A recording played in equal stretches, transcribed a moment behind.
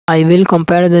I will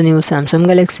compare the new Samsung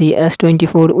Galaxy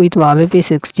S24 with Huawei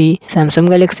P60. Samsung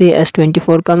Galaxy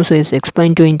S24 comes with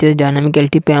 6.2 inches dynamic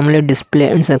LTP AMOLED display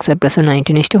and success ratio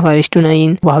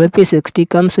 19:5:9. Huawei P60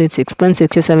 comes with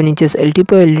 6.67 inches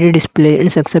LTP LED display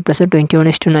and success ratio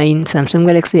 21:9. Samsung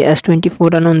Galaxy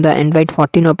S24 run on the Android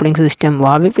 14 operating system.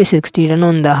 Huawei P60 run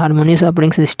on the Harmonious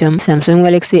operating system. Samsung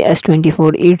Galaxy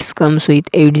S24 it comes with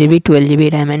 8GB,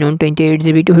 12GB RAM and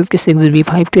 128GB, 256GB,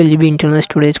 512GB internal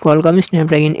storage. Qualcomm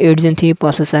Snapdragon 8 Gen 3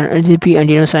 processor, 8GB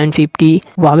Adreno 750.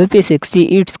 Huawei P60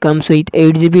 it comes with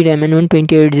 8GB RAM and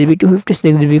 128GB,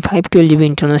 256GB, 512GB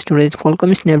internal storage.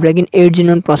 Qualcomm Snapdragon 8 Gen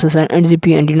 1 processor,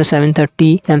 8GB Adreno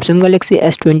 730. Samsung Galaxy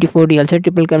S24 real set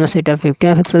triple camera setup 50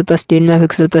 MP plus 10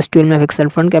 MP plus 12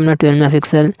 MP front camera 12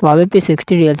 MP. Huawei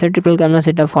P60 real set triple camera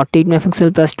setup 48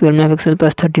 MP plus 12 MP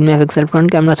plus 13 MP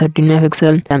front camera 13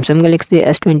 MP. Samsung Galaxy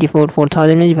S24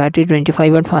 4000 mAh battery,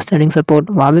 25W fast charging support.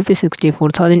 Huawei P60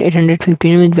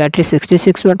 4815 mAh battery,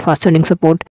 66W fast charging support.